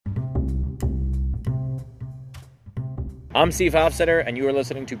I'm Steve Hofstetter, and you are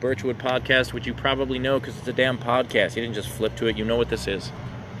listening to Birchwood Podcast, which you probably know because it's a damn podcast. You didn't just flip to it. You know what this is.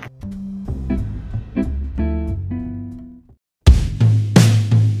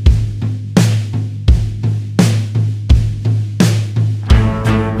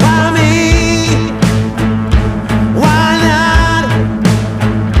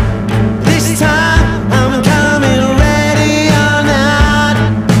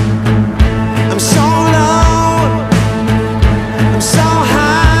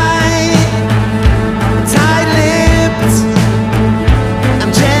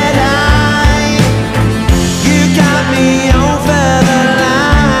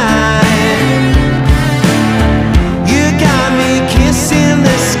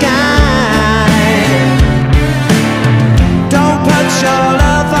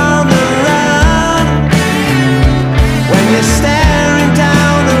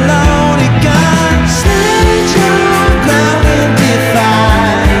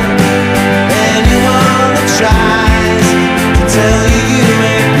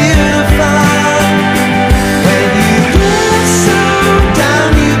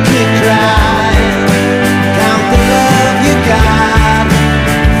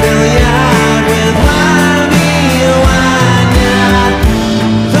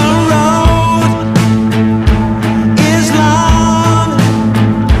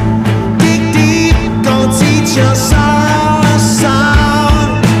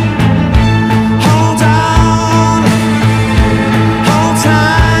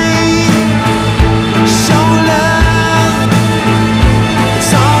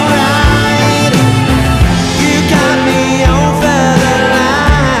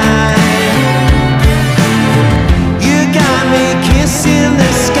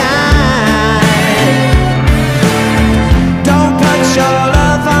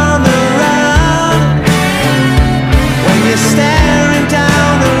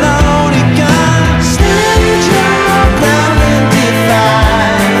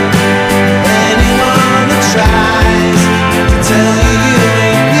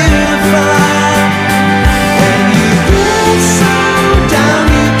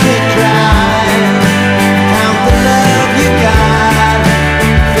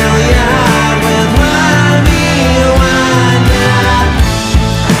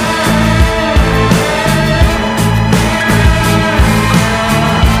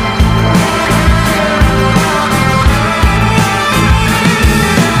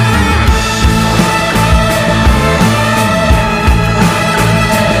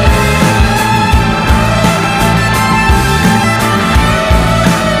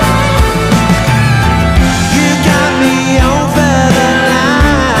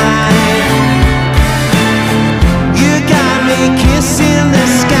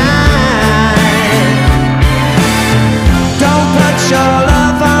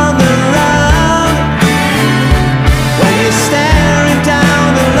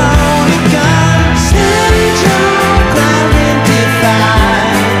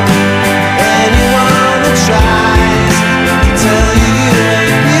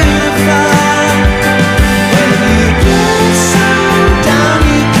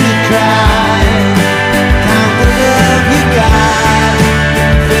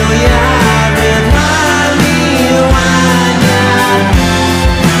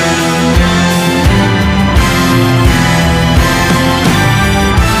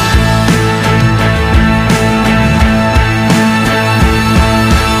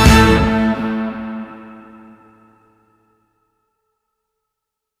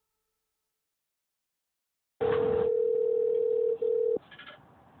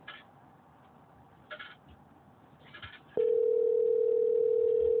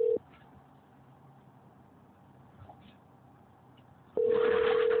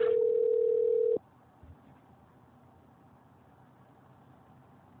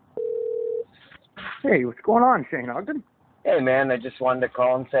 Hey, what's going on, Shane Ogden? Hey, man, I just wanted to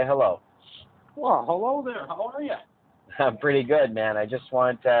call and say hello. Well, hello there. How are you? I'm pretty good, man. I just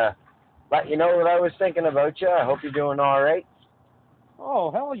wanted to let you know what I was thinking about you. I hope you're doing all right. Oh,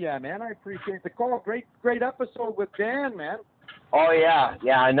 hell yeah, man. I appreciate the call. Great episode with Dan, man. Oh, yeah.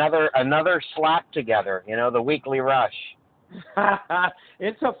 Yeah, another slap together, the weekly rush.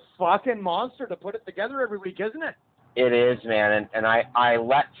 It's a fucking monster to put it together every week, isn't it? It is, man, and I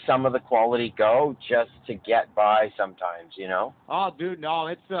let some of the quality go just to get by sometimes, Oh, dude, no,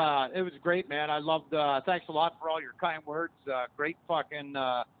 it was great, man. I loved. Thanks a lot for all your kind words. Great fucking,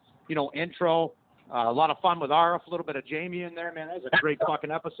 intro. A lot of fun with Arif, a little bit of Jamie in there, man. That was a great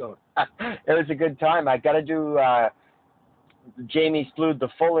fucking episode. It was a good time. I got to do Jamie's flew the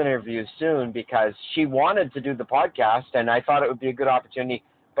full interview soon because she wanted to do the podcast, and I thought it would be a good opportunity.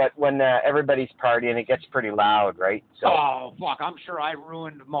 But when everybody's partying, it gets pretty loud, right? So, Oh, fuck. I'm sure I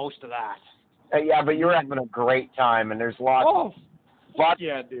ruined most of that. yeah, but you're having a great time, and there's lots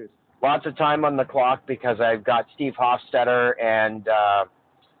Yeah, dude. lots of time on the clock because I've got Steve Hofstetter and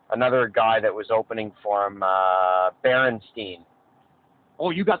another guy that was opening for him, Berenstein. Oh,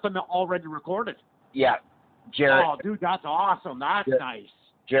 you got them already recorded? Yeah, Jarrett. Oh, dude, that's awesome. That's nice.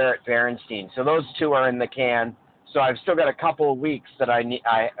 Jarrett Berenstein. So those two are in the can. So I've still got a couple of weeks that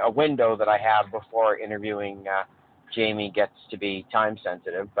a window that I have before interviewing Jamie gets to be time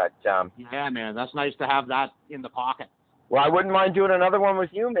sensitive. But Yeah, man, that's nice to have that in the pocket. well, I wouldn't mind doing another one with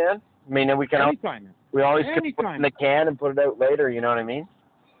you, man. I mean, we can Anytime, man. we always can put it Anytime. in the can and put it out later. You know what I mean?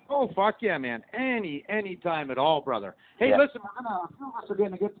 Oh, fuck yeah, man. Any time at all, brother. Hey, Yeah. listen, a few of us are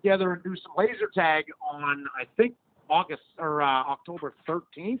going to get together and do some laser tag on, I think, October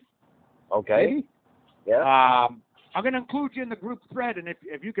 13th. Okay. Maybe? Yeah. I'm going to include you in the group thread, and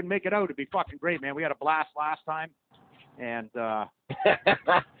if you can make it out, it'd be fucking great, man. We had a blast last time, and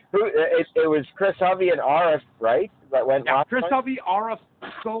it was Chris Hovey and Arif, right? That went last Chris time? Hovey, Arif,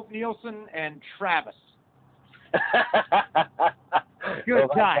 Scove Nielsen, and Travis. Good Well,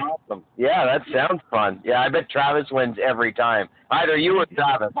 that's time. Awesome. Yeah, that sounds fun. Yeah, I bet Travis wins every time. Either you or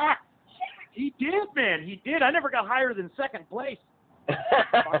Travis. Fuck. He did, man. He did. I never got higher than second place.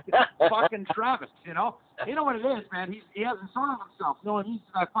 Fucking Travis, you know? You know what it is, man? He hasn't soiled himself knowing he's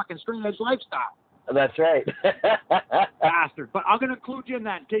a fucking straight edge lifestyle. That's right. Bastard. But I'm going to include you in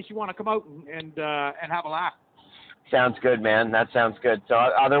that in case you want to come out and have a laugh. Sounds good, man. That sounds good. So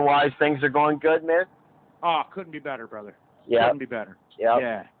otherwise, things are going good, man? Oh, couldn't be better, brother. Yeah. Couldn't be better. Yeah.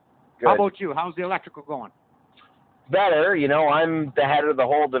 Yeah. Good. How about you? How's the electrical going? Better. You know, I'm the head of the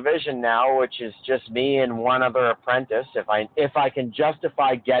whole division now, which is just me and one other apprentice. If I can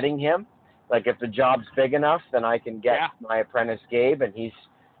justify getting him, like if the job's big enough, then I can get my apprentice Gabe, and he's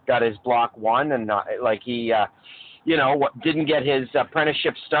got his block one, and he didn't get his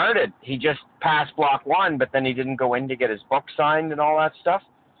apprenticeship started. He just passed block one, but then he didn't go in to get his book signed and all that stuff.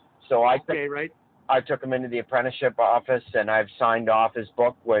 So I took him into the apprenticeship office, and I've signed off his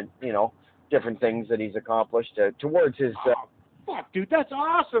book with, different things that he's accomplished towards his. Fuck, dude, that's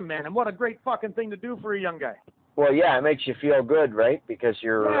awesome, man, and what a great fucking thing to do for a young guy. Well, yeah, it makes you feel good, right? Because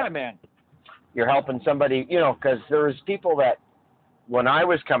man. You're helping somebody, because there's people that, when I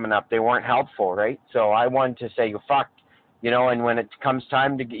was coming up, they weren't helpful, right? So I wanted to say, fuck, and when it comes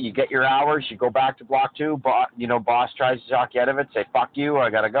time you get your hours, you go back to block two, boss tries to talk you out of it, say, fuck you, I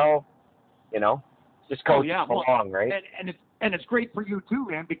gotta go, just coach along, right? And it's great for you too,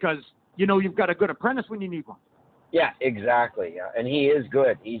 man, because, you've got a good apprentice when you need one. Yeah, exactly, yeah, and he is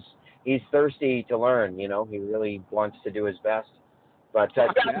good. He's thirsty to learn, he really wants to do his best. But,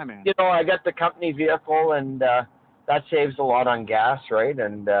 man. I got the company vehicle, and that saves a lot on gas, right?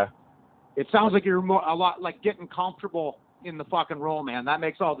 And it sounds like you're a lot like getting comfortable in the fucking role, man. That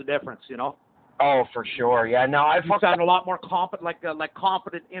makes all the difference, Oh, for sure. Yeah. No, I sound a lot more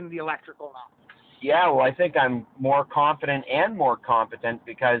confident in the electrical now. Yeah. Well, I think I'm more confident and more competent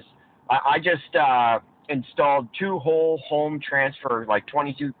because I just installed 2 whole home transfer, like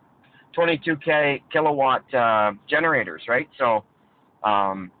 22 kilowatt generators, right? So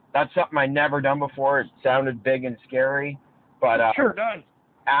that's something I never done before. It sounded big and scary, but it sure does.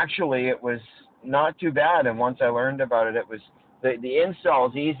 Actually, it was not too bad. And once I learned about it, it was the install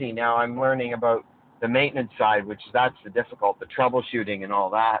is easy. Now I'm learning about the maintenance side, which that's the difficult, the troubleshooting and all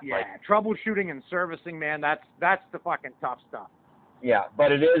that. Yeah, troubleshooting and servicing, man. That's the fucking tough stuff. Yeah,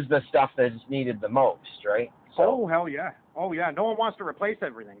 but it is the stuff that's needed the most, right? So, oh, hell yeah. Oh, yeah. No one wants to replace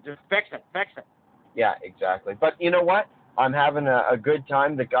everything. Just fix it. Yeah, exactly. But you know what? I'm having a good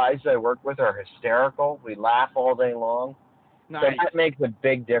time. The guys I work with are hysterical. We laugh all day long. Nice. So that makes a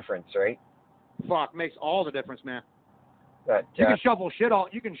big difference, right? Fuck, makes all the difference, man. But you can shovel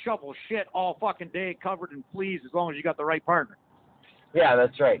shit all fucking day covered in fleas as long as you got the right partner. Yeah,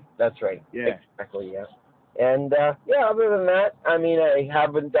 that's right. Yeah. Exactly, yeah. And other than that, I mean, I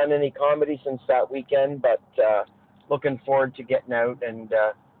haven't done any comedy since that weekend, but looking forward to getting out and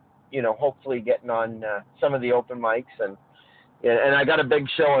hopefully getting on some of the open mics, and I got a big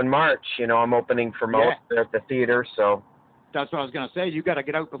show in March. I'm opening for most at the theater, so that's what I was gonna say. You got to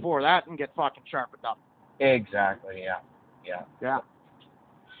get out before that and get fucking sharpened up. Exactly. Yeah.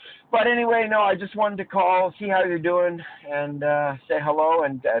 But anyway, no, I just wanted to call, see how you're doing, and say hello,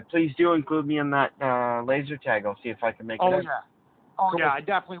 and please do include me in that laser tag. I'll see if I can make it. Oh, yeah. Oh, cool. Yeah, I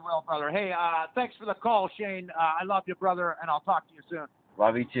definitely will, brother. Hey, thanks for the call, Shane. I love you, brother, and I'll talk to you soon.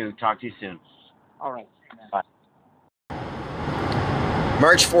 Love you too. Talk to you soon. All right. Bye.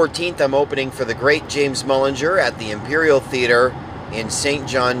 March 14th, I'm opening for the great James Mullinger at the Imperial Theatre in St.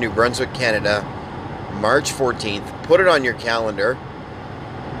 John, New Brunswick, Canada. March 14th. Put it on your calendar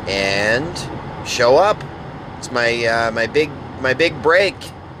and show up. It's my big break.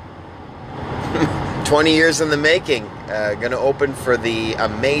 20 years in the making. Going to open for the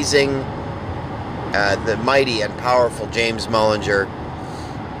amazing, the mighty and powerful James Mullinger,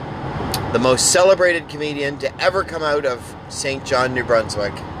 the most celebrated comedian to ever come out of St. John, New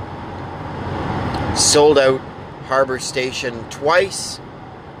Brunswick. Sold out Harbor Station twice,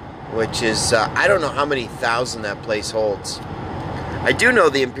 which is, I don't know how many thousand that place holds. I do know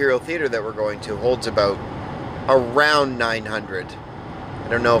the Imperial Theatre that we're going to holds about around 900. I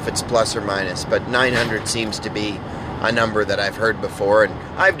don't know if it's plus or minus, but 900 seems to be a number that I've heard before, and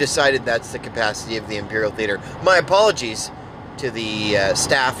I've decided that's the capacity of the Imperial Theatre. My apologies to the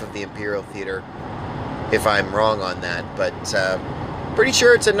staff of the Imperial Theatre if I'm wrong on that, but pretty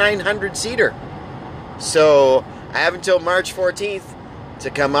sure it's a 900-seater. So I have until March 14th to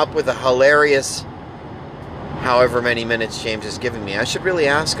come up with a hilarious however many minutes James is giving me. I should really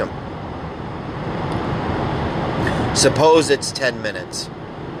ask him. Suppose it's 10 minutes.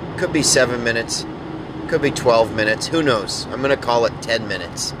 Could be 7 minutes. Could be 12 minutes. Who knows? I'm going to call it 10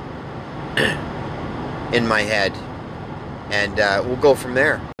 minutes in my head. And we'll go from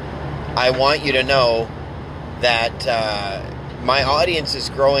there. I want you to know that my audience is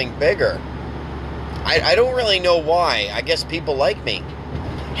growing bigger. I don't really know why. I guess people like me.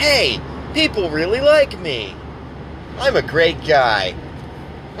 Hey, people really like me. I'm a great guy.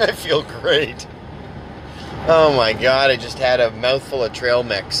 I feel great. Oh my God, I just had a mouthful of trail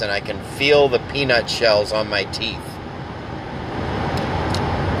mix and I can feel the peanut shells on my teeth.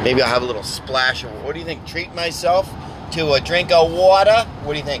 Maybe I'll have a little splash of, what do you think, treat myself to a drink of water?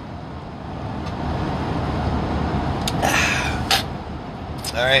 What do you think?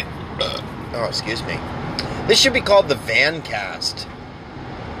 All right. Oh, excuse me. This should be called the Vancast.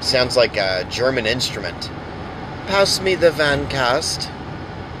 Sounds like a German instrument. Pass me the Vancast.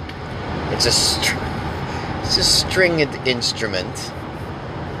 It's a stringed instrument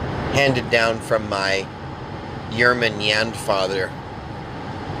handed down from my Yerman Yandfather.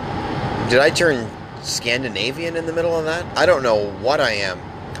 Did I turn Scandinavian in the middle of that? I don't know what I am.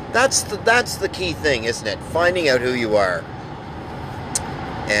 That's the key thing, isn't it? Finding out who you are.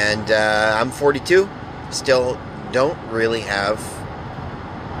 And I'm 42. Still don't really have...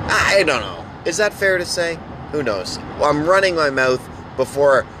 I don't know. Is that fair to say? Who knows? Well, I'm running my mouth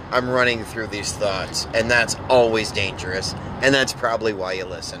before I'm running through these thoughts. And that's always dangerous. And that's probably why you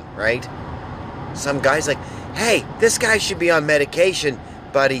listen, right? Some guy's like, hey, this guy should be on medication,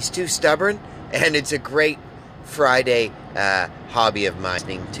 but he's too stubborn. And it's a great Friday hobby of mine,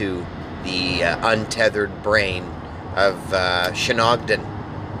 listening to the untethered brain of Shenogden.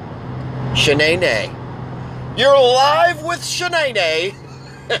 Shanae. You're live with Shanae.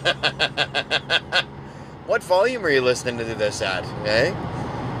 What volume are you listening to this at? Eh?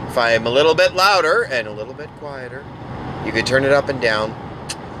 If I'm a little bit louder and a little bit quieter, you could turn it up and down.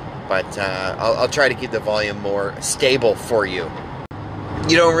 But I'll try to keep the volume more stable for you.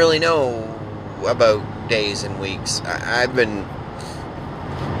 You don't really know about days and weeks. I've been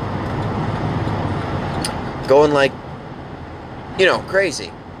going like,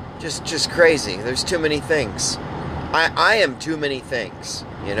 crazy. Just crazy. There's too many things. I am too many things,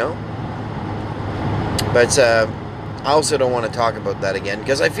 But I also don't want to talk about that again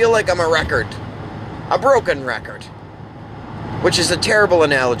because I feel like I'm a broken record. Which is a terrible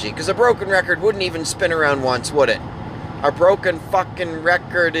analogy because a broken record wouldn't even spin around once, would it? A broken fucking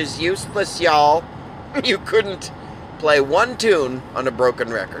record is useless, y'all. You couldn't play one tune on a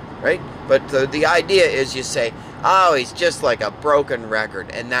broken record, right? But the idea is you say, oh, he's just like a broken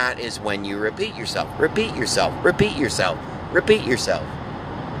record. And that is when you repeat yourself. Repeat yourself. Repeat yourself. Repeat yourself.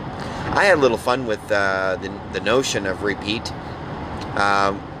 I had a little fun with the notion of repeat.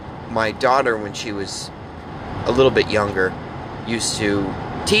 My daughter, when she was a little bit younger, used to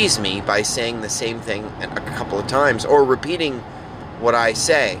tease me by saying the same thing a couple of times or repeating what I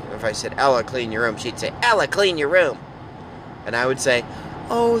say. If I said, Ella, clean your room, she'd say, Ella, clean your room. And I would say,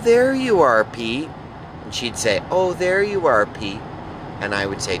 oh, there you are, Pete. And she'd say, oh, there you are, Pete. And I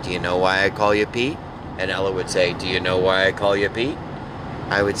would say, do you know why I call you Pete? And Ella would say, do you know why I call you Pete?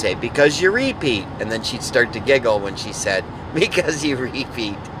 I would say, because you repeat. And then she'd start to giggle when she said, because you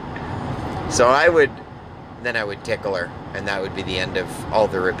repeat. So I would tickle her, and that would be the end of all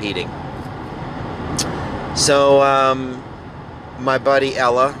the repeating. So, my buddy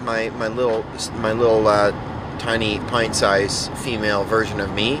Ella, my little tiny pint-sized female version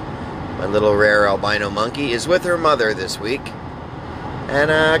of me, my little rare albino monkey, is with her mother this week.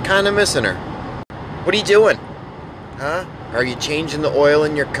 and kind of missing her. What are you doing? Huh? Are you changing the oil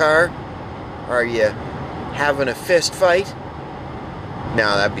in your car? Are you having a fist fight?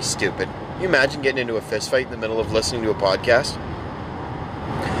 No, that'd be stupid. Can you imagine getting into a fist fight in the middle of listening to a podcast?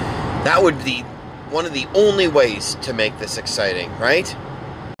 That would be one of the only ways to make this exciting, right?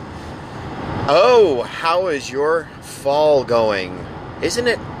 Oh, how is your fall going? Isn't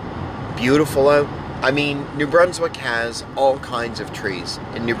it beautiful out? I mean, New Brunswick has all kinds of trees.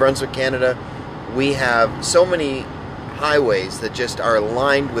 In New Brunswick, Canada, we have so many highways that just are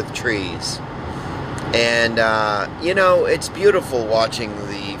lined with trees. And, it's beautiful watching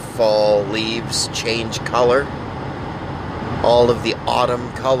the fall leaves change color. All of the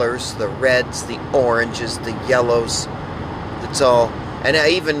autumn colors, the reds, the oranges, the yellows. It's all... And I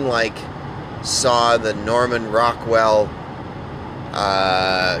even, saw the Norman Rockwell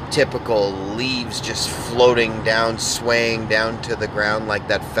typical leaves just floating down, swaying down to the ground like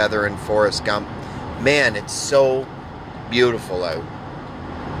that feather in Forrest Gump. Man, it's so beautiful out.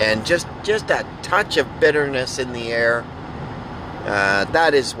 And just that touch of bitterness in the air,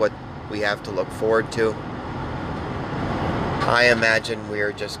 that is what we have to look forward to. I imagine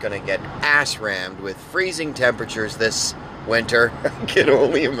we're just going to get ass-rammed with freezing temperatures this winter. I can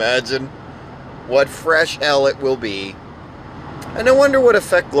only imagine what fresh hell it will be. And I wonder what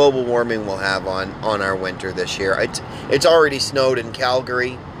effect global warming will have on our winter this year. It's already snowed in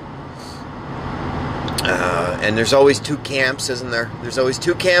Calgary. And there's always two camps, isn't there? There's always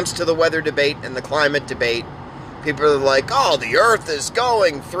two camps to the weather debate and the climate debate. People are like, oh, the Earth is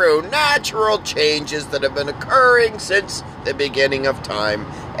going through natural changes that have been occurring since the beginning of time.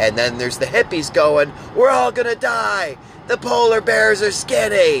 And then there's the hippies going, we're all gonna die. The polar bears are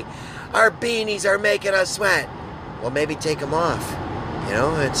skinny. Our beanies are making us sweat. Well, maybe take them off.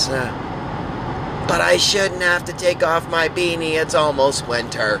 It's... But I shouldn't have to take off my beanie. It's almost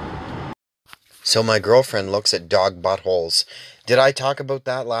winter. So my girlfriend looks at dog buttholes. Did I talk about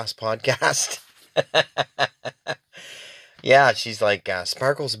that last podcast? Yeah, she's like,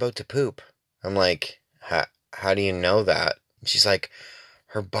 Sparkle's about to poop. I'm like, how do you know that? And she's like,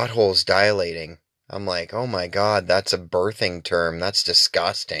 her butthole's dilating. I'm like, oh my God, that's a birthing term. That's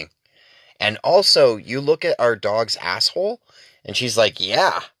disgusting. And also, you look at our dog's asshole, and she's like,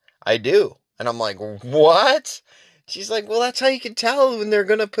 yeah, I do. And I'm like, what? She's like, well, that's how you can tell when they're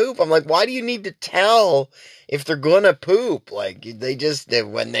going to poop. I'm like, why do you need to tell if they're going to poop?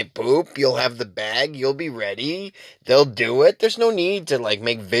 When they poop, you'll have the bag, you'll be ready, they'll do it. There's no need to,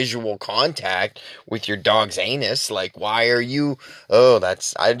 make visual contact with your dog's anus. Why are you...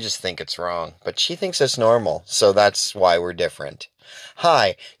 I just think it's wrong. But she thinks it's normal, so that's why we're different.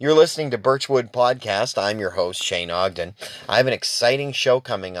 Hi, you're listening to Birchwood Podcast. I'm your host, Shane Ogden. I have an exciting show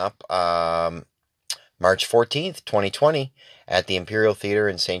coming up March 14th, 2020 at the Imperial Theatre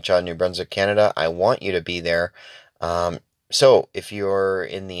in St. John, New Brunswick, Canada. I want you to be there. So if you're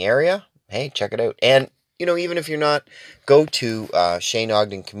in the area, hey, check it out. And, even if you're not, go to Shane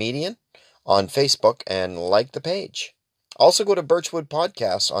Ogden Comedian on Facebook and like the page. Also go to Birchwood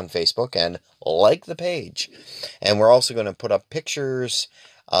Podcast on Facebook and like the page. And we're also going to put up pictures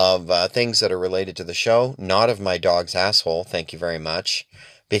of things that are related to the show. Not of my dog's asshole, thank you very much.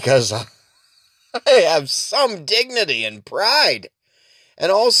 Because I have some dignity and pride.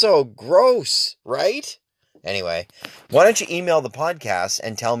 And also gross, right? Anyway, why don't you email the podcast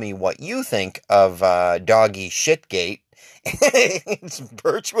and tell me what you think of Doggy Shitgate. It's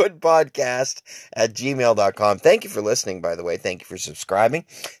birchwoodpodcast@gmail.com. Thank you for listening, by the way. Thank you for subscribing.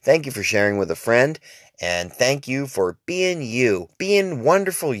 Thank you for sharing with a friend. And thank you for being you, being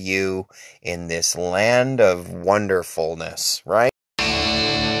wonderful you in this land of wonderfulness, right?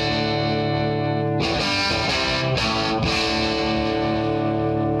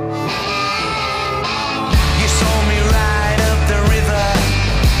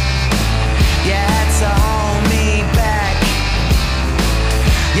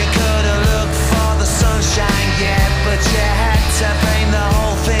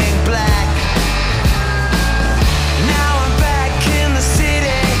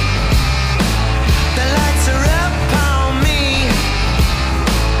 The lights are up on me.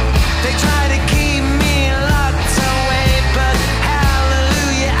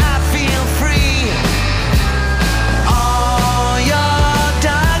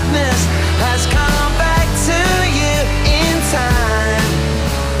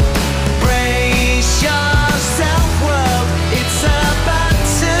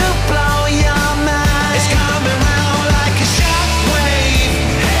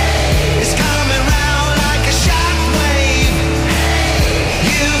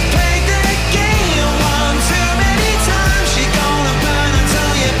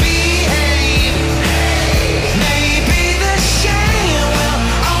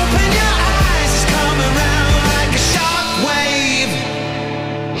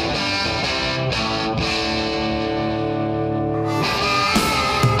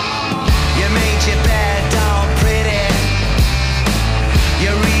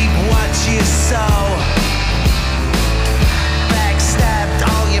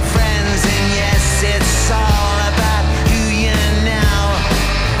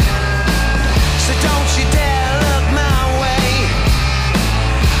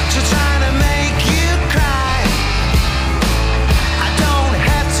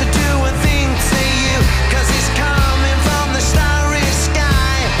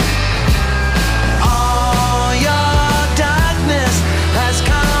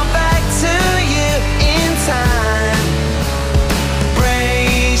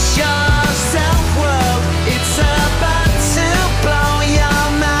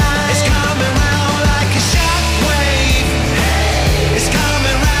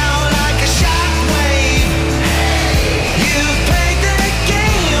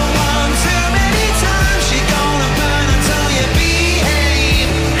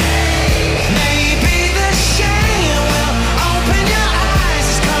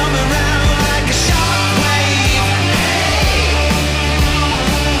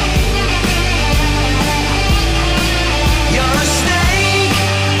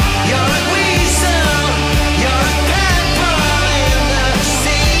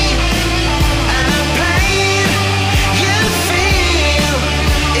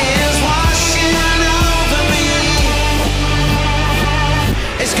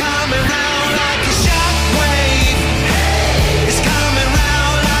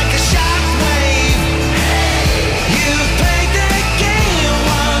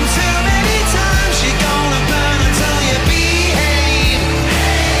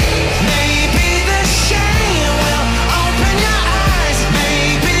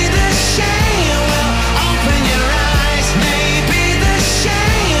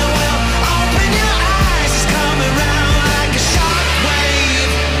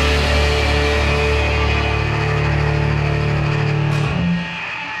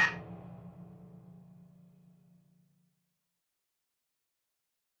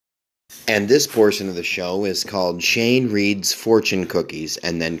 And this portion of the show is called Shane Reads Fortune Cookies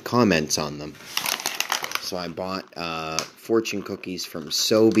and then comments on them. So I bought fortune cookies from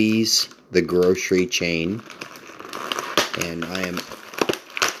Sobeys, the grocery chain. And I am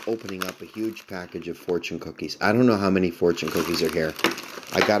opening up a huge package of fortune cookies. I don't know how many fortune cookies are here.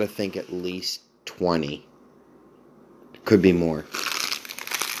 I gotta think at least 20. Could be more.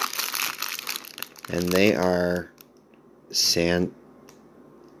 And they are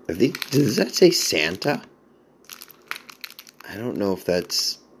does that say Santa? I don't know if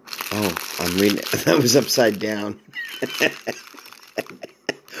that's... Oh, I'm reading it. That was upside down.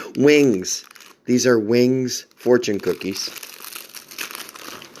 Wings. These are Wings fortune cookies.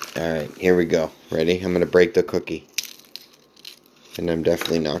 Alright, here we go. Ready? I'm going to break the cookie. And I'm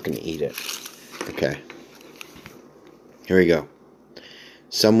definitely not going to eat it. Okay. Here we go.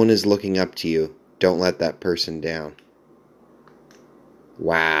 Someone is looking up to you. Don't let that person down.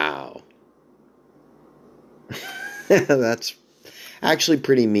 Wow. That's actually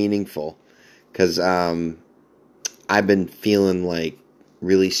pretty meaningful. Because I've been feeling like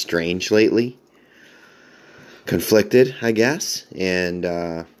really strange lately. Conflicted, I guess. And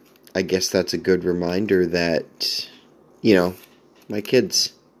I guess that's a good reminder that, you know, my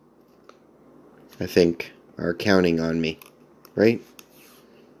kids, I think, are counting on me. Right?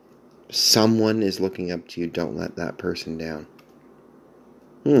 Someone is looking up to you. Don't let that person down.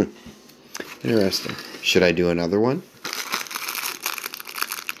 Interesting. Should I do another one?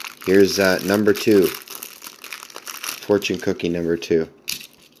 Here's number 2. Fortune cookie number 2.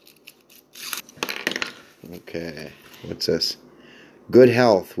 Okay. What's this? Good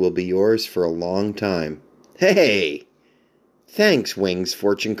health will be yours for a long time. Hey! Thanks, Wings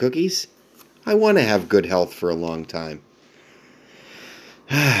Fortune Cookies. I want to have good health for a long time.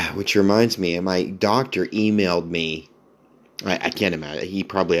 Which reminds me, my doctor emailed me. I can't imagine. He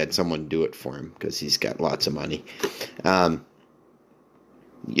probably had someone do it for him because he's got lots of money.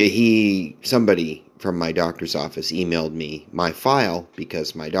 Somebody from my doctor's office emailed me my file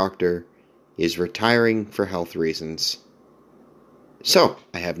because my doctor is retiring for health reasons. So,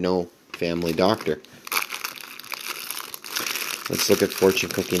 I have no family doctor. Let's look at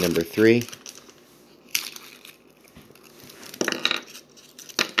fortune cookie number 3.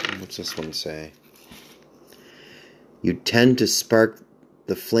 What's this one say? You tend to spark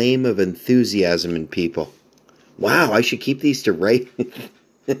the flame of enthusiasm in people. Wow, I should keep these to write.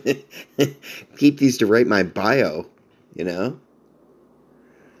 Keep these to write my bio, you know?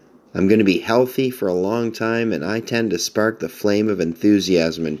 I'm going to be healthy for a long time, and I tend to spark the flame of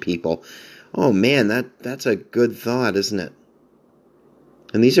enthusiasm in people. Oh man, that's a good thought, isn't it?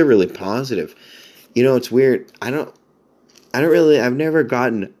 And these are really positive. You know, it's weird. I've never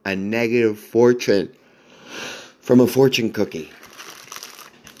gotten a negative fortune from a fortune cookie.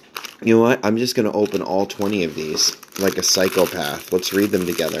 You know what? I'm just going to open all 20 of these like a psychopath. Let's read them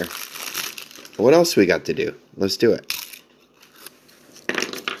together. What else we got to do? Let's do it.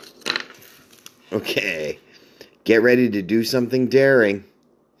 Okay. Get ready to do something daring.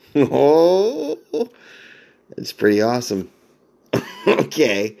 Oh, it's pretty awesome.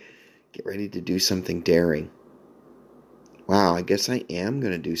 Okay. Get ready to do something daring. Wow, I guess I am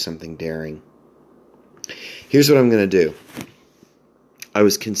going to do something daring. Here's what I'm going to do. I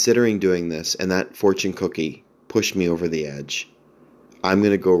was considering doing this, and that fortune cookie pushed me over the edge. I'm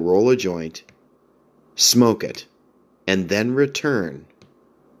going to go roll a joint, smoke it, and then return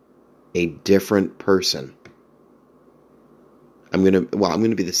a different person. I'm going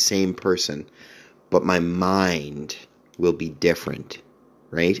to be the same person, but my mind will be different,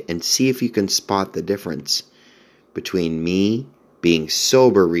 right? And see if you can spot the difference between me being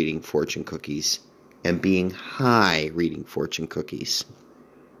sober reading fortune cookies and being high reading fortune cookies.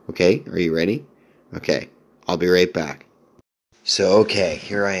 Okay, are you ready? Okay, I'll be right back. So, okay,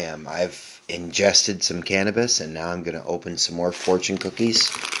 here I am. I've ingested some cannabis, and now I'm going to open some more fortune cookies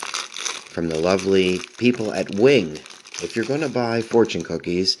from the lovely people at Wing. If you're going to buy fortune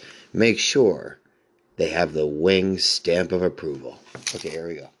cookies, make sure they have the Wing stamp of approval. Okay, here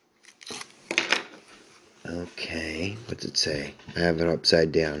we go. Okay, what's it say? I have it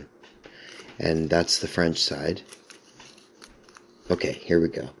upside down. And that's the French side. Okay, here we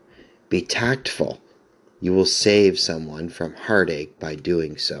go. Be tactful. You will save someone from heartache by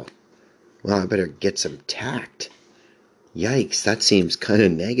doing so. Well, I better get some tact. Yikes, that seems kind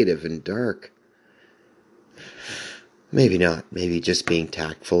of negative and dark. Maybe not. Maybe just being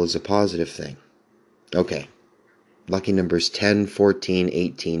tactful is a positive thing. Okay. Lucky numbers 10, 14,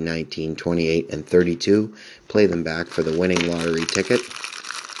 18, 19, 28, and 32. Play them back for the winning lottery ticket.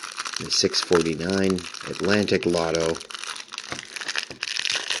 The 649 Atlantic Lotto.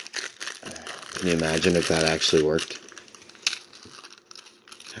 Can you imagine if that actually worked?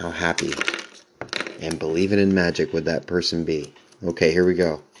 How happy and believing in magic would that person be? Okay, here we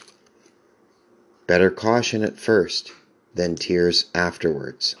go. Better caution at first than tears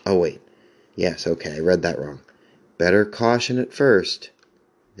afterwards. Oh, wait. Yes, okay, I read that wrong. Better caution at first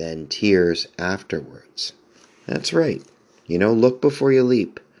than tears afterwards. That's right. Look before you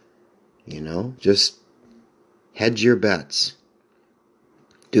leap. Just hedge your bets.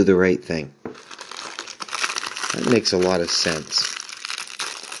 Do the right thing. That makes a lot of sense.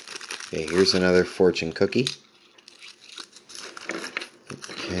 Okay, here's another fortune cookie.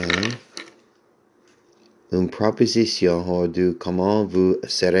 Okay. Une proposition de comment vous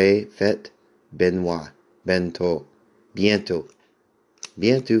serez fait Benoit. Bientôt. Bientôt.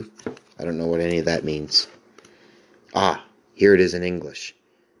 I don't know what any of that means. Ah, here it is in English.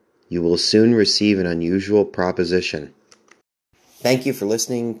 You will soon receive an unusual proposition. Thank you for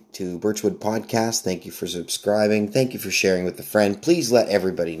listening to Birchwood Podcast. Thank you for subscribing. Thank you for sharing with a friend. Please let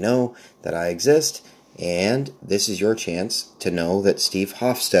everybody know that I exist. And this is your chance to know that Steve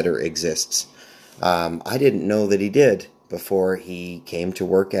Hofstetter exists. I didn't know that he did before he came to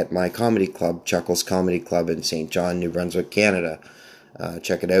work at my comedy club, Chuckles Comedy Club in St. John, New Brunswick, Canada.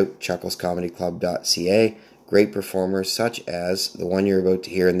 Check it out, chucklescomedyclub.ca. Great performers such as the one you're about to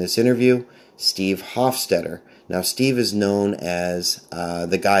hear in this interview, Steve Hofstetter. Now, Steve is known as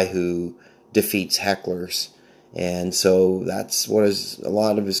the guy who defeats hecklers. And so that's what a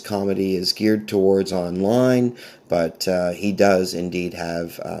lot of his comedy is geared towards online. But he does indeed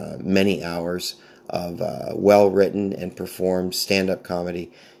have many hours of well-written and performed stand-up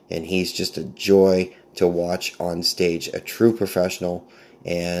comedy. And he's just a joy to watch on stage, a true professional.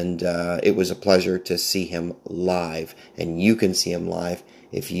 And it was a pleasure to see him live. And you can see him live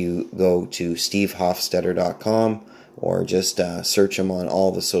if you go to stevehofstetter.com or just search him on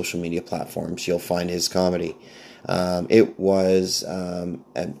all the social media platforms. You'll find his comedy. It was a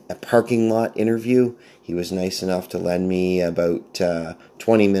parking lot interview. He was nice enough to lend me about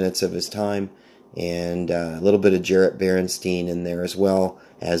 20 minutes of his time, and a little bit of Jarrett Berenstein in there as well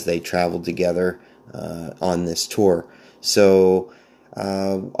as they traveled together on this tour. So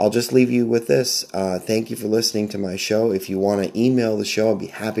I'll just leave you with this. Thank you for listening to my show. If you want to email the show, I'll be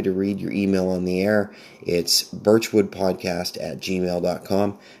happy to read your email on the air. It's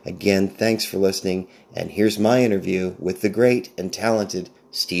birchwoodpodcast@gmail.com. Again, thanks for listening, and here's my interview with the great and talented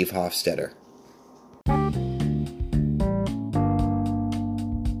Steve Hofstetter.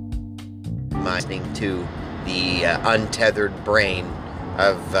 Listening to the untethered brain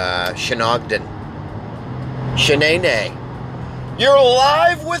of Shenogden. Shanae. You're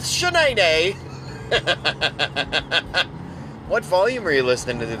live with Shanae. What volume are you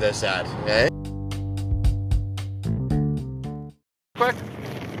listening to this at? Eh? Quick.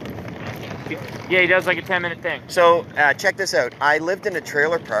 Yeah, he does like a 10-minute thing. So, check this out. I lived in a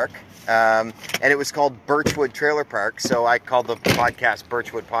trailer park, and it was called Birchwood Trailer Park, so I called the podcast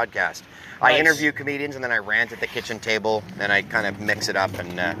Birchwood Podcast. Nice. I interview comedians, and then I rant at the kitchen table, and I kind of mix it up,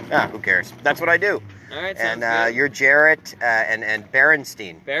 and who cares? That's what I do. All right, And sounds good. you're Jarrett and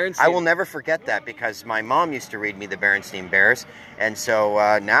Berenstein. Berenstein. I will never forget that because my mom used to read me the Berenstein Bears, and so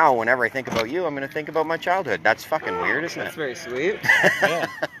now whenever I think about you, I'm going to think about my childhood. That's fucking weird, isn't That's it? very sweet. Yeah,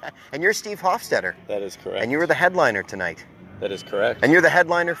 And you're Steve Hofstetter, that is correct. and you were the headliner tonight, That is correct. and you're the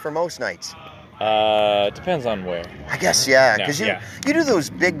headliner for most nights. Depends on where. I guess, yeah, No, because yeah. you do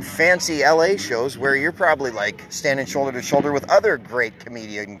those big fancy LA shows where you're probably like standing shoulder to shoulder with other great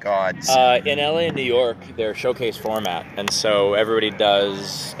comedian gods. In LA and New York, they're showcase format, and so everybody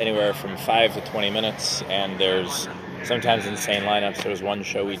does anywhere from 5 to 20 minutes, and there's sometimes insane lineups. There was one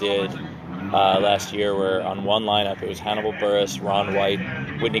show we did last year where on one lineup it was Hannibal Buress, Ron White,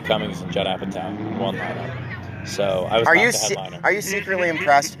 Whitney Cummings, and Judd Apatow in one lineup. So I was Are not you the headliner. are you secretly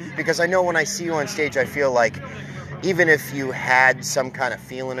impressed? Because I know when I see you on stage, I feel like even if you had some kind of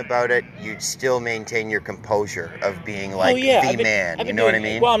feeling about it, you'd still maintain your composure of being like I've the been- man. I've You been know what I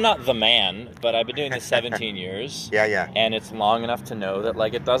doing- mean? Well, I'm not the man, but I've been doing this 17 years. Yeah, yeah. And it's long enough to know that,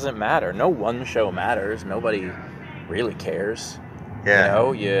 like, it doesn't matter. No one show matters. Nobody really cares. Yeah. You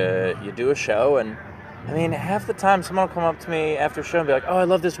know, you do a show, and, I mean, half the time someone will come up to me after a show and be like, oh, I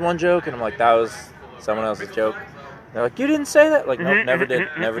love this one joke. And I'm like, that was someone else's joke. They're like, you didn't say that? Like, nope, never did.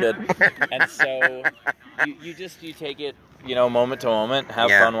 And so you take it, moment to moment, have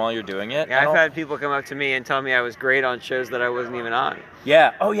Yeah. fun while you're doing it. Yeah, I've had people come up to me and tell me I was great on shows that I wasn't even on.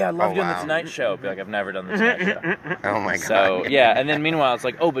 Yeah. Oh, yeah, I love Oh, doing wow. the Tonight Show. Be like, I've never done the Tonight Show. Oh my god. So, yeah, and then meanwhile, it's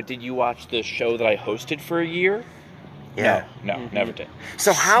like, oh, but did you watch the show that I hosted for a year? Yeah. No, never did.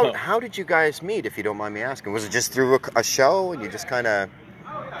 So how did you guys meet, if you don't mind me asking? Was it just through a show and you just kind of...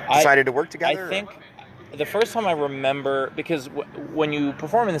 decided to work together? I think the first time I remember, because when you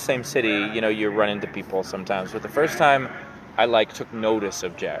perform in the same city, you run into people sometimes. But the first time I took notice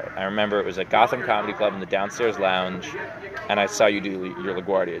of Jared, I remember it was at Gotham Comedy Club in the downstairs lounge, and I saw you do your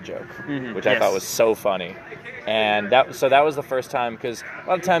LaGuardia joke, which I thought was so funny. And that was the first time, because a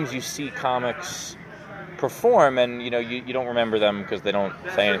lot of times you see comics perform and you don't remember them because they don't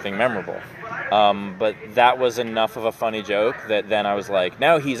say anything memorable. But that was enough of a funny joke that then I was like,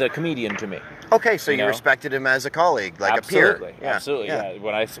 now he's a comedian to me. Okay, so you respected him as a colleague, like absolutely, a peer. Yeah. Absolutely, yeah.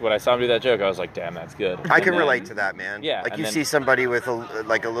 When I saw him do that joke, I was like, damn, that's good. I can relate to that, man. Yeah. Like you see somebody with a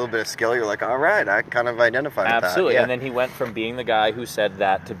little bit of skill, you're like, all right, I kind of identify with that. Absolutely, Yeah. and then he went from being the guy who said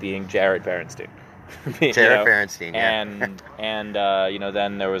that to being Jared Berenstein. Jared Berenstein, yeah. And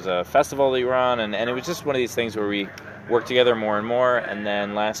then there was a festival that you were on, and it was just one of these things where we worked together more and more. And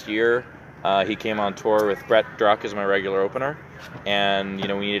then last year, he came on tour with Brett Druck as my regular opener, and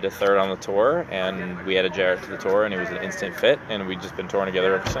we needed a third on the tour, and we added Jared to the tour, and it was an instant fit, and we've just been touring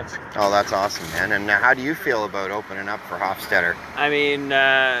together ever since. Oh, that's awesome, man. And how do you feel about opening up for Hofstetter? I mean,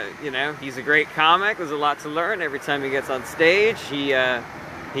 he's a great comic. There's a lot to learn every time he gets on stage. He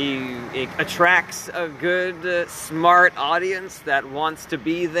attracts a good, smart audience that wants to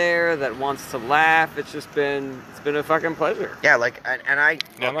be there, that wants to laugh. It's been a fucking pleasure. Yeah,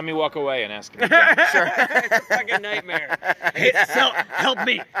 Now let me walk away and ask him again. Sure. It's a fucking nightmare. Help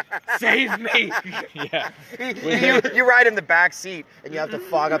me, save me. Yeah. You ride in the back seat and you have to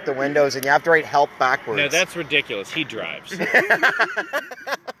fog up the windows and you have to write help backwards. No, that's ridiculous. He drives.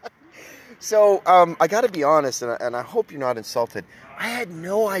 So, I got to be honest, and I hope you're not insulted. I had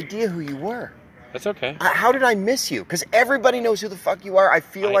no idea who you were. That's okay. How did I miss you? Because everybody knows who the fuck you are. I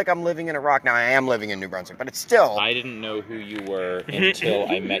feel like I'm living in a rock. Now, I am living in New Brunswick, but it's still... I didn't know who you were until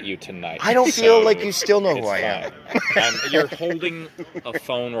I met you tonight. I don't feel like you still know who I am. You're holding a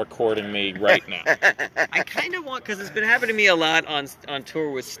phone recording me right now. I kind of want, because it's been happening to me a lot on tour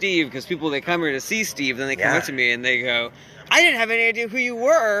with Steve, because they come here to see Steve, then they come up to me and they go, I didn't have any idea who you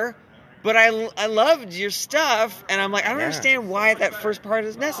were, but I loved your stuff, and I'm like, I don't understand why that first part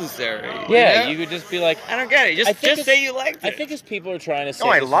is necessary. Yeah, you could just be like, I don't get it. Just say you liked it. I think as people are trying to say,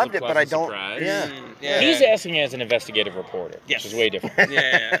 I loved it, but I don't. Surprise. Yeah. He's asking as an investigative reporter, which is way different.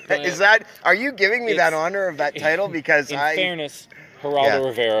 Are you giving me that honor of that title? Because in fairness, Geraldo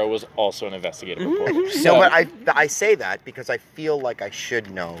Rivera was also an investigative reporter. So. No, but I say that because I feel like I should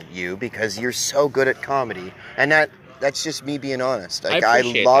know you because you're so good at comedy, and that's just me being honest. Like, I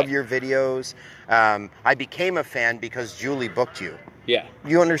love your videos. I became a fan because Julie booked you. Yeah.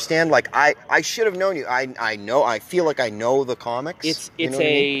 You understand? Like, I should have known you. I feel like I know the comics.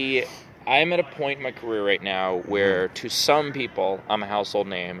 I'm at a point in my career right now where to some people I'm a household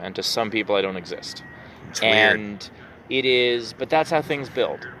name and to some people I don't exist. It's weird. It is, but that's how things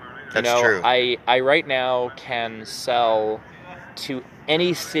build. That's true. I right now can sell to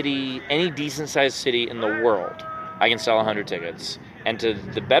any city, any decent sized city in the world. I can sell 100 tickets. And to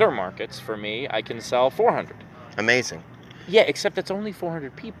the better markets, for me, I can sell 400. Amazing. Yeah, except it's only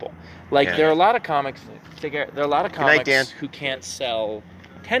 400 people. There are a lot of comics. There are a lot of comics who can't sell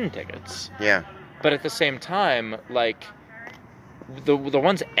 10 tickets. Yeah. But at the same time, the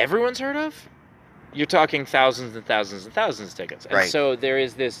ones everyone's heard of, you're talking thousands and thousands and thousands of tickets. And so there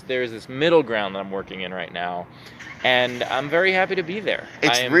is this middle ground that I'm working in right now. And I'm very happy to be there.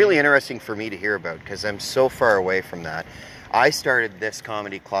 It's really interesting for me to hear about because I'm so far away from that. I started this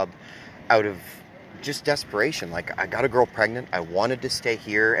comedy club out of just desperation. Like, I got a girl pregnant. I wanted to stay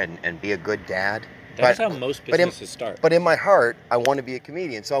here and be a good dad. That's how most businesses start. But in my heart, I want to be a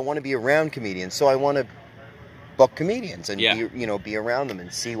comedian. So I want to be around comedians. So I want to book comedians and be around them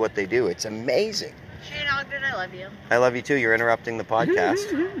and see what they do. It's amazing. Shane Ogden, I love you. I love you too. You're interrupting the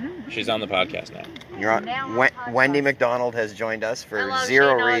podcast. She's on the podcast now. You're on. Wendy McDonald has joined us for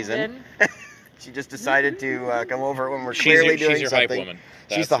zero reason. She just decided to come over when we're clearly doing something. She's your hype woman.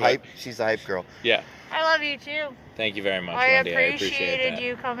 She's the hype girl. Yeah. I love you too. Thank you very much, Wendy. I appreciated appreciated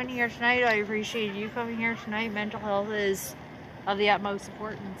you coming here tonight. I appreciated you coming here tonight. Mental health is of the utmost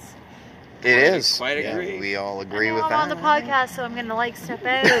importance. It is. Quite agree. We all agree with I'm that. on the podcast, so I'm going to step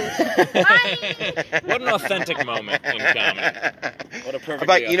out. Bye! What an authentic moment in comedy. What a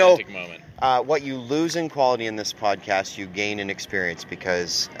perfectly authentic moment. What you lose in quality in this podcast, you gain in experience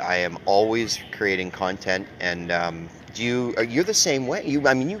because I am always creating content and you're the same way.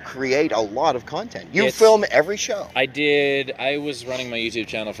 You create a lot of content. You film every show. I did. I was running my YouTube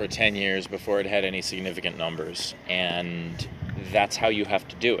channel for 10 years before it had any significant numbers, and that's how you have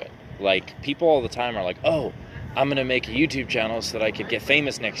to do it. Like, people all the time are like, oh, I'm going to make a YouTube channel so that I could get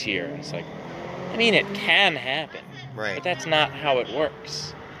famous next year. And it's like, I mean, it can happen. Right. But that's not how it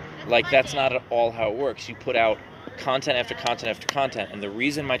works. Like, that's not at all how it works. You put out content after content after content, and the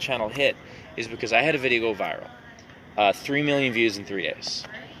reason my channel hit is because I had a video go viral. 3 million views in 3 days.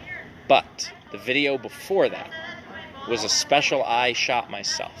 But the video before that was a special I shot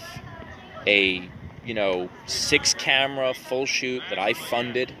myself. A, 6-camera full shoot that I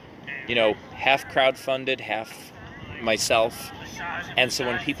funded, half crowdfunded, half myself. And so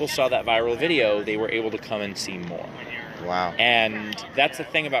when people saw that viral video, they were able to come and see more. Wow. And that's the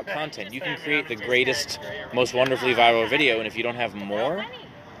thing about content. You can create the greatest, most wonderfully viral video, and if you don't have more,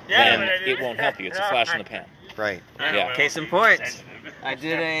 then it won't help you. It's a flash in the pan. Right. Yeah. Case in point, I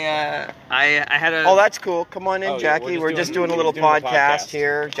did I had a... Oh, that's cool. Come on in, Oh, yeah, Jackie. We're just doing a little doing the podcast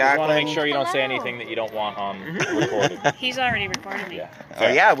here. Just want to Jacqueline. make sure you don't say Hello. anything that you don't want on recorded. He's already recorded me. Yeah. Oh,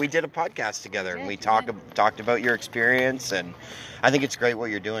 yeah, we did a podcast together, and we talked about your experience, and I think it's great what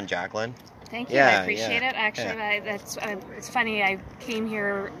you're doing, Jacqueline. Thank you. Yeah, I appreciate yeah, it. Actually, it's funny. I came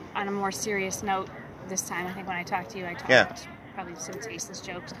here on a more serious note this time. I think when I talked to you, I talked probably some tasteless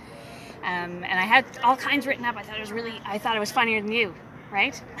jokes, and I had all kinds written up. I thought it was funnier than you,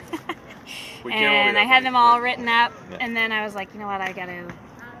 right? And I had them all written up, and then I was like, you know what? I got to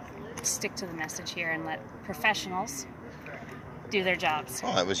stick to the message here and let professionals do their jobs.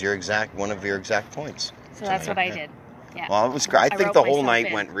 Oh, that was one of your exact points. So that's what I did. Yeah. Well, it was great. I think wrote the whole myself night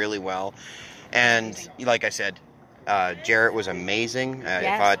in. went really well. And like I said, Jarrett was amazing. I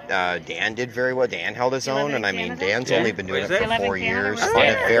Yes. thought Dan did very well. Dan held his You live own, in and I mean, Canada? Dan's Yeah. only been doing it Where is for it? 4 You live in Canada? years Oh, on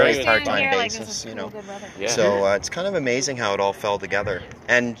yeah. a very Right. part-time Here, like, this basis, is you cool, know. good weather. Yeah. So it's kind of amazing how it all fell together.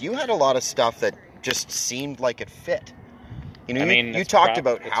 And you had a lot of stuff that just seemed like it fit. You know, I mean, you that's talked prob-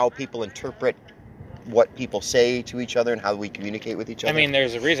 about how people interpret what people say to each other and how we communicate with each other. I mean,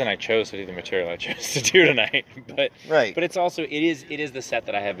 there's a reason I chose to do the material I chose to do tonight, but Right. But it's also it is the set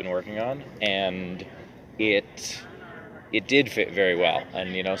that I have been working on, and it did fit very well.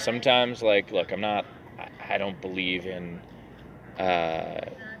 And sometimes, like, look, I don't believe in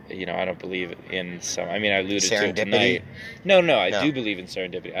I don't believe in some. I mean, I alluded to it Serendipity? tonight. No, I No. do believe in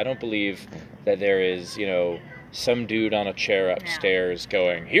serendipity. I don't believe that there is some dude on a chair upstairs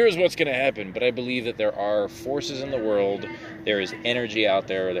going, here's what's going to happen. But I believe that there are forces in the world, there is energy out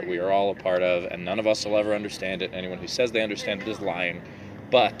there that we are all a part of, and none of us will ever understand it. Anyone who says they understand it is lying.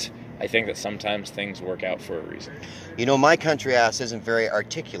 But I think that sometimes things work out for a reason. My country ass isn't very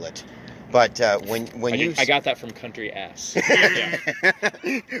articulate, but I got that from country ass. Yeah.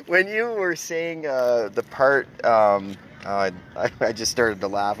 when you were saying the part, I just started to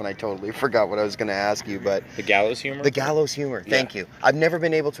laugh and I totally forgot what I was going to ask you. But The gallows humor? the gallows humor, thank you. I've never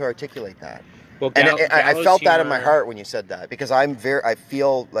been able to articulate that. Well, And I gallows felt that in my humor- heart when you said that, because I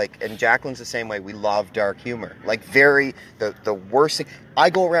feel like, and Jacqueline's the same way, we love dark humor. Like, the worst thing, I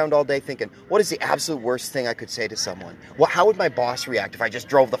go around all day thinking, what is the absolute worst thing I could say to someone? How would my boss react if I just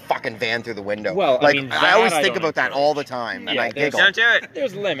drove the fucking van through the window? Well, I like, mean, I always that I think don't about that encourage. all the time, and Yeah, I there's- giggle. Don't do it.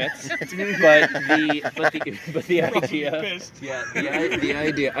 There's limits, but the idea, the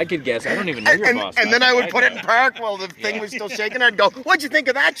idea. I could guess. I don't even know your boss. And then I would put it in know. park while the thing Yeah. was still shaking. I'd go, "What'd you think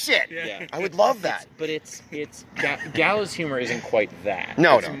of that shit?" Yeah. I would love that. But gallows humor isn't quite that.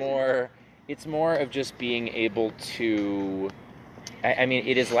 No, it's no. It's more of just being able to. I mean,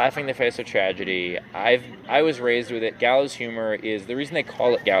 it is laughing in the face of tragedy. I was raised with it. Gallows humor is the reason they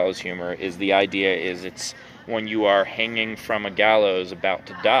call it gallows humor. Is the idea is it's when you are hanging from a gallows about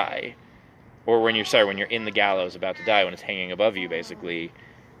to die, or when you're in the gallows about to die, when it's hanging above you, basically,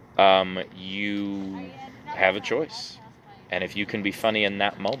 you have a choice, and if you can be funny in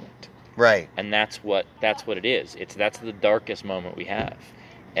that moment. Right. And that's what it is. That's the darkest moment we have.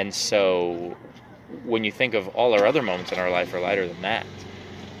 And so when you think of all our other moments in our life are lighter than that.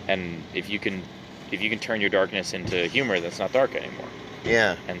 And if you can turn your darkness into humor, that's not dark anymore.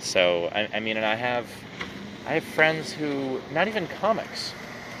 Yeah. And so I mean, and I have friends who, not even comics,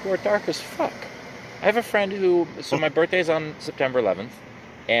 who are dark as fuck. I have a friend so my birthday's on September 11th.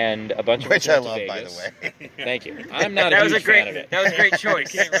 And a bunch of Which us I went to love, by Vegas. the way. Thank you. I'm not That a was huge a great. fan of it. That was a great choice,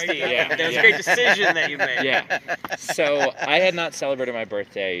 Steve. Yeah, That was yeah. a great decision that you made. Yeah. So I had not celebrated my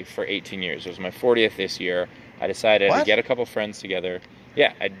birthday for 18 years. It was my 40th this year. I decided What? to get a couple friends together.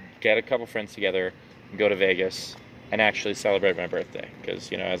 Yeah, I'd get a couple friends together and go to Vegas and actually celebrate my birthday.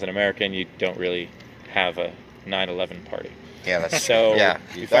 Because, as an American, you don't really have a 9/11 party. Yeah, that's So yeah.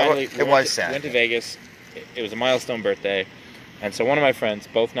 we That finally it was sad. went to Vegas. It was a milestone birthday. And so one of my friends,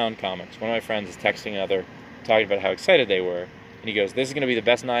 both non-comics, one of my friends is texting another, talking about how excited they were. And he goes, this is going to be the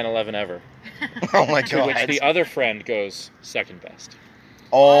best 9/11 ever. Oh my To which god. the other friend goes, second best.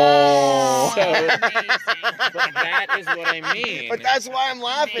 Oh. So, but that is what I mean. But that's why I'm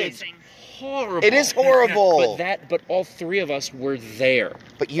laughing. Amazing. Horrible. It is horrible. But all three of us were there.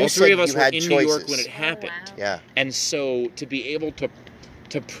 But you all said three of us you were had in choices. New York when it happened. wow. Yeah. And so to be able to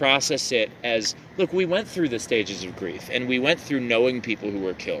process it as, look, we went through the stages of grief, and we went through knowing people who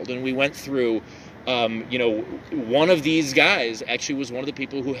were killed, and we went through, one of these guys actually was one of the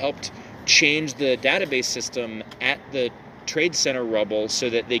people who helped change the database system at the Trade Center rubble so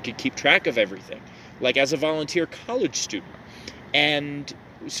that they could keep track of everything, like as a volunteer college student. And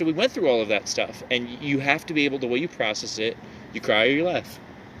so we went through all of that stuff, and you have to be able, the way you process it, you cry or you laugh.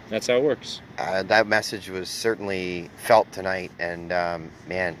 That's how it works. That message was certainly felt tonight, and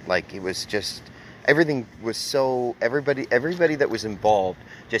man, like it was just everything was so everybody that was involved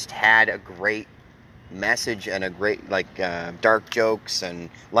just had a great message and a great dark jokes and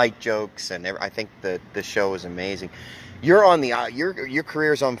light jokes, and I think the show was amazing. You're on the your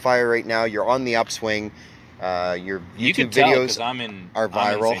career's on fire right now. You're on the upswing. Your YouTube videos are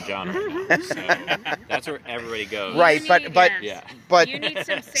viral. I'm in St. John right now, so that's where everybody goes. Right, but You need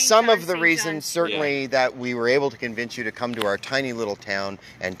some some of the St. reasons John's. certainly that we were able to convince you to come to our tiny little town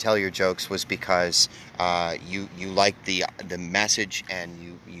and tell your jokes was because you liked the message, and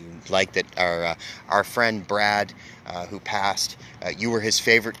you liked that our friend Brad, who passed, you were his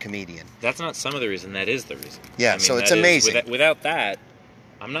favorite comedian. That's not some of the reason. That is the reason. Yeah, so it's amazing. Without that,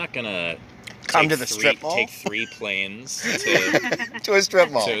 I'm not gonna come to the strip mall. Take 3 planes to to a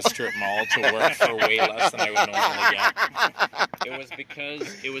strip mall. To a strip mall to work for way less than I would normally get.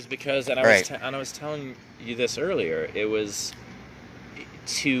 It was because, and I was telling you this earlier. It was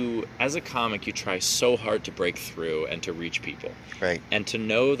as a comic, you try so hard to break through and to reach people. Right. And to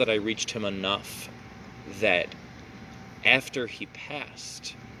know that I reached him enough that after he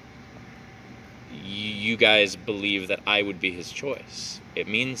passed, you guys believe that I would be his choice. It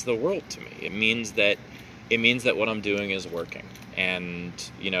means the world to me. It means that what I'm doing is working. And,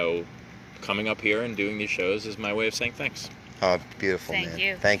 coming up here and doing these shows is my way of saying thanks. Oh, beautiful, Thank man.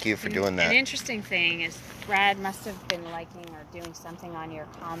 you. Thank you for doing that. An interesting thing is Brad must have been liking or doing something on your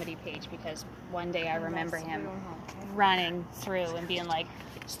comedy page, because one day I remember him running through and being like,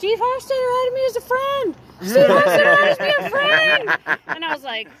 Steve Hofstetter added me as a friend. Steve Hofstetter added me as a friend. And I was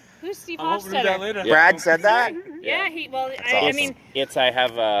like, who's Steve Hofstetter? Brad said that? Yeah, awesome. I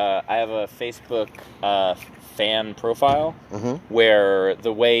have a Facebook fan profile Mm-hmm. where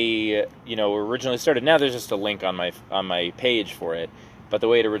the way originally started. Now there's just a link on my page for it, but the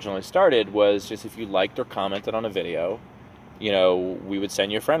way it originally started was just if you liked or commented on a video, we would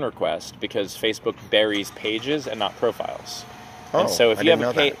send you a friend request, because Facebook buries pages and not profiles. Oh, and so if I you didn't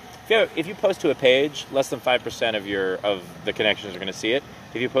have know that. if you post to a page, less than 5% of the connections are going to see it.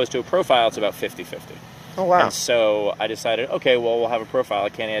 If you post to a profile, it's about 50-50. Oh, wow. And so I decided, okay, well, we'll have a profile. I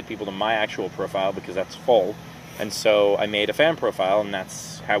can't add people to my actual profile because that's full. And so I made a fan profile, and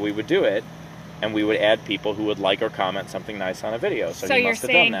that's how we would do it. And we would add people who would like or comment something nice on a video. So he you're must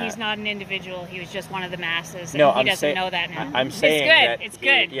have done saying that. He's not an individual, he was just one of the masses, and No, he doesn't know that now. I'm saying it's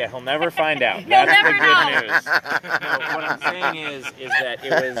good. Yeah, he'll never find out. He'll That's never the know. good news. No, what I'm saying is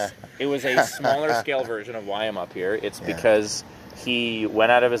that it was a smaller scale version of why I'm up here. It's because he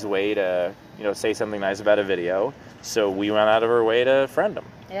went out of his way to say something nice about a video, so we went out of our way to friend him.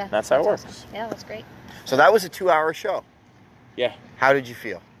 Yeah, that's how it works. Awesome. Yeah, that's great. So that was a 2-hour show. Yeah. How did you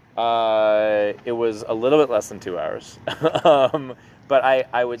feel? It was a little bit less than 2 hours. But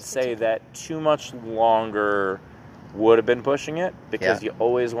I would say that too much longer would have been pushing it, because you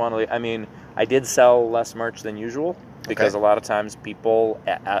always want to... I mean, I did sell less merch than usual, because a lot of times people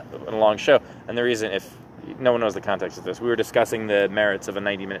at a long show... And the reason, if no one knows the context of this, we were discussing the merits of a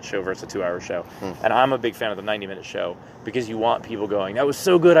 90-minute show versus a 2-hour show. And I'm a big fan of the 90-minute show, because you want people going, that was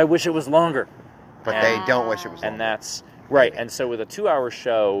so good, I wish it was longer. But they don't wish it was longer. And that's... Right, and so with a 2-hour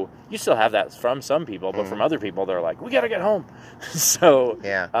show, you still have that from some people, but from other people, they're like, we got to get home. So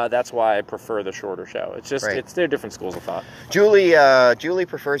that's why I prefer the shorter show. It's just, they're different schools of thought. Julie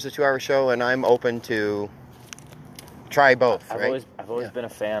prefers the 2-hour show, and I'm open to try both, right? I've always been a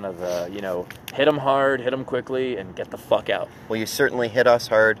fan of, hit them hard, hit them quickly, and get the fuck out. Well, you certainly hit us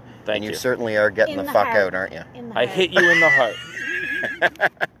hard, and you certainly are getting the fuck out, aren't you? I hit you in the heart.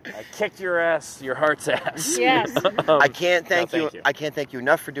 I kicked your ass, your heart's ass. Yes. I can't thank you. I can't thank you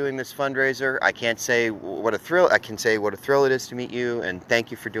enough for doing this fundraiser. I can't say what a thrill. I can say what a thrill it is to meet you, and thank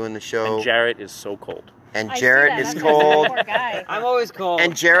you for doing the show. And Jarrett is so cold. And Jarrett is cold. Poor guy. I'm always cold.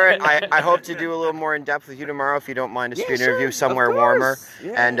 And Jarrett, I hope to do a little more in depth with you tomorrow, if you don't mind, to do an interview somewhere warmer.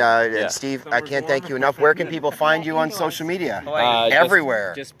 Yeah. And Steve, I can't thank you enough. Where can people find you on social media?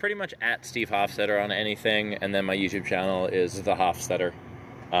 Everywhere. Just pretty much at Steve Hofstetter on anything, and then my YouTube channel is The Hofstetter.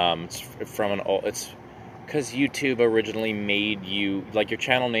 It's from an old. It's because YouTube originally made you like your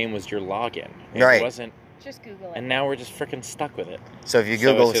channel name was your login. It wasn't. Just Google it. And now we're just freaking stuck with it. So if you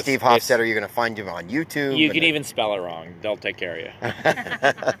Google Steve Hofstetter, you're going to find him on YouTube. You can even spell it wrong. They'll take care of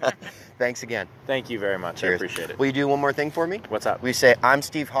you. Thanks again. Thank you very much. Cheers. I appreciate it. Will you do one more thing for me? What's up? We say, I'm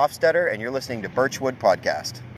Steve Hofstetter, and you're listening to Birchwood Podcast.